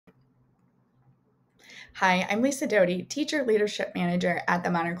Hi, I'm Lisa Doty, Teacher Leadership Manager at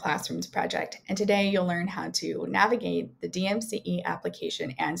the Modern Classrooms Project, and today you'll learn how to navigate the DMCE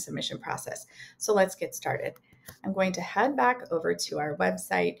application and submission process. So let's get started. I'm going to head back over to our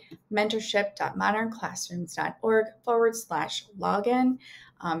website, mentorship.modernclassrooms.org/login.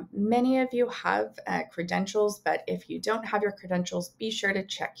 Many of you have credentials, but if you don't have your credentials, be sure to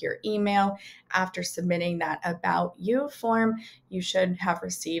check your email after submitting that About You form. You should have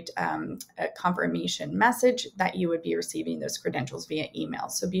received a confirmation message that you would be receiving those credentials via email.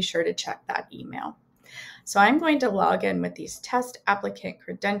 So be sure to check that email. So I'm going to log in with these test applicant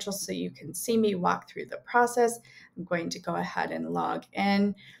credentials so you can see me walk through the process. I'm going to go ahead and log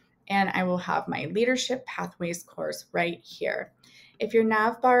in, and I will have my Leadership Pathways course right here. If your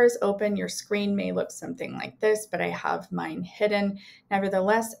nav bar is open, your screen may look something like this, but I have mine hidden.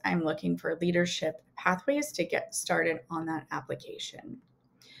 Nevertheless, I'm looking for Leadership Pathways to get started on that application.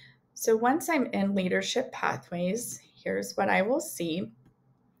 So once I'm in Leadership Pathways, here's what I will see.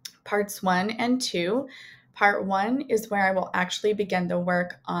 Parts 1 and 2. Part 1 is where I will actually begin the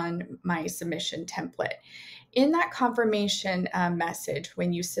work on my submission template. In that confirmation message,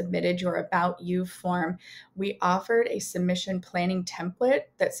 when you submitted your About You form, we offered a submission planning template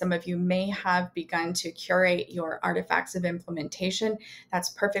that some of you may have begun to curate your artifacts of implementation. That's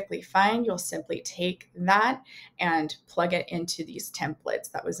perfectly fine. You'll simply take that and plug it into these templates.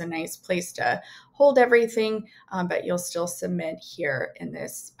 That was a nice place to hold everything, but you'll still submit here in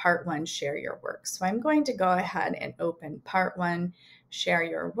this Part 1, Share Your Work. So I'm going to go ahead and open Part 1, Share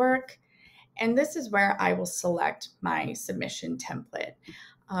Your Work. And this is where I will select my submission template.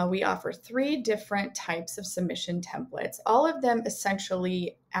 We offer 3 different types of submission templates. All of them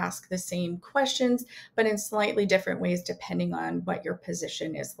essentially ask the same questions, but in slightly different ways depending on what your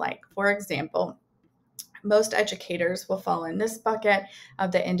position is like. For example, most educators will fall in this bucket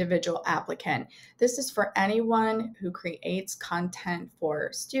of the individual applicant. This is for anyone who creates content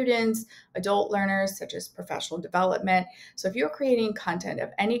for students, adult learners, such as professional development. So if you're creating content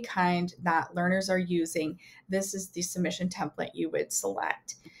of any kind that learners are using, this is the submission template you would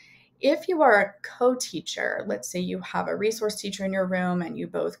select. If you are a co-teacher, let's say you have a resource teacher in your room and you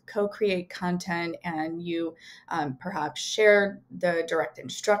both co-create content and you perhaps share the direct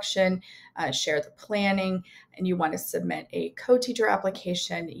instruction, share the planning, and you want to submit a co-teacher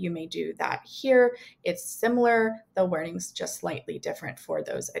application, you may do that here. It's similar, the wording's just slightly different for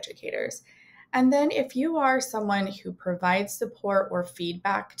those educators. And then if you are someone who provides support or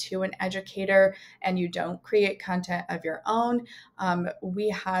feedback to an educator and you don't create content of your own, we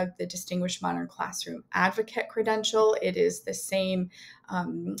have the Distinguished Modern Classroom Advocate credential. It is the same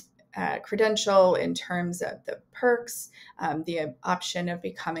credential in terms of the perks, the option of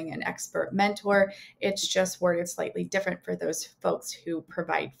becoming an expert mentor. It's just worded slightly different for those folks who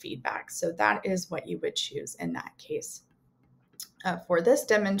provide feedback. So that is what you would choose in that case. For this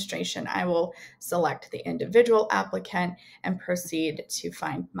demonstration, I will select the individual applicant and proceed to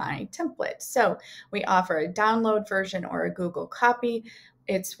find my template. So we offer a download version or a Google copy.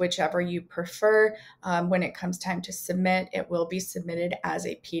 It's whichever you prefer. When it comes time to submit, it will be submitted as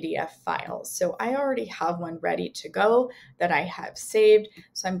a PDF file. So I already have one ready to go that I have saved.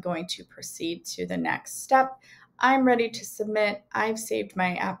 So I'm going to proceed to the next step. I'm ready to submit. I've saved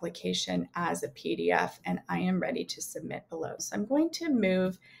my application as a PDF and I am ready to submit below. So I'm going to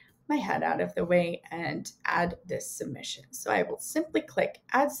move my head out of the way and add this submission. So I will simply click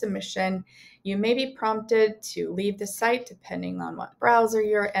Add Submission. You may be prompted to leave the site depending on what browser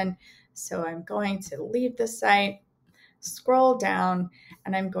you're in. So I'm going to leave the site, scroll down,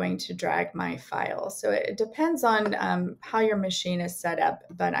 and I'm going to drag my file. So it depends on how your machine is set up,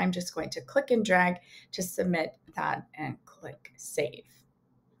 but I'm just going to click and drag to submit that and click Save.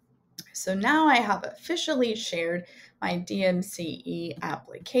 So now I have officially shared my DMCE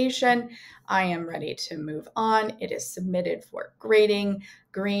application. I am ready to move on. It is submitted for grading.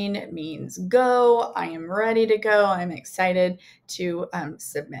 Green means go. I am ready to go. I'm excited to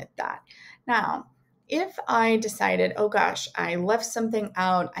submit that. Now, if I decided, oh gosh, I left something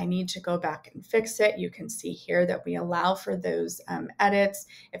out, I need to go back and fix it, you can see here that we allow for those edits.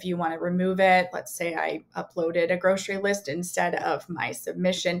 If you want to remove it, let's say I uploaded a grocery list instead of my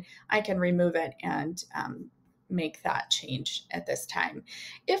submission, I can remove it and make that change at this time.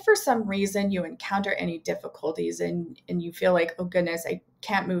 If for some reason you encounter any difficulties and you feel like, oh goodness, I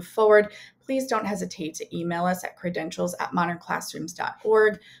can't move forward, please don't hesitate to email us at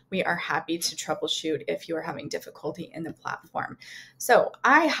credentials@modernclassrooms.org. We are happy to troubleshoot if you are having difficulty in the platform. So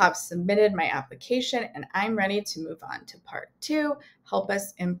I have submitted my application and I'm ready to move on to part 2, help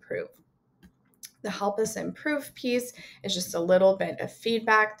us improve. The help us improve piece is just a little bit of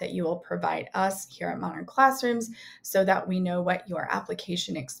feedback that you will provide us here at Modern Classrooms so that we know what your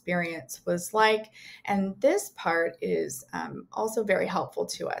application experience was like. And this part is also very helpful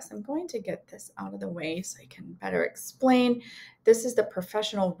to us. I'm going to get this out of the way so I can better explain. This is the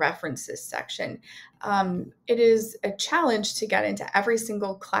professional references section. It is a challenge to get into every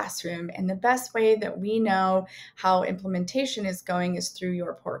single classroom, and the best way that we know how implementation is going is through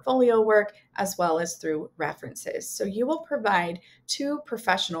your portfolio work as well as through references. So you will provide 2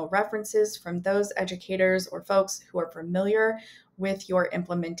 professional references from those educators or folks who are familiar with your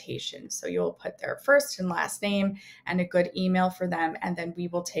implementation. So you'll put their first and last name and a good email for them, and then we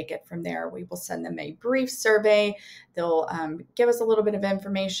will take it from there. We will send them a brief survey. They'll give us a little bit of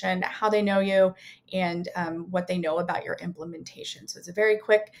information, how they know you, and what they know about your implementation. So it's a very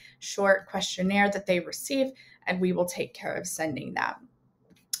quick, short questionnaire that they receive, and we will take care of sending that.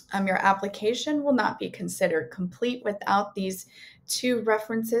 Your application will not be considered complete without these 2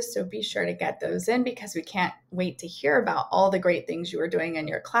 references, so be sure to get those in because we can't wait to hear about all the great things you are doing in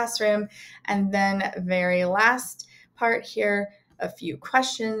your classroom. And then very last part here, a few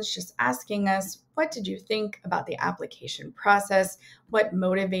questions just asking us, what did you think about the application process? What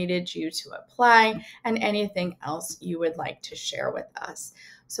motivated you to apply? And anything else you would like to share with us.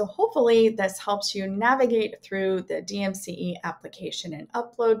 So hopefully this helps you navigate through the DMCE application and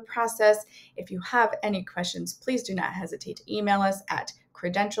upload process. If you have any questions, please do not hesitate to email us at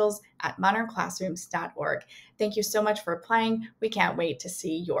credentials@modernclassrooms.org. Thank you so much for applying. We can't wait to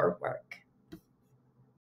see your work.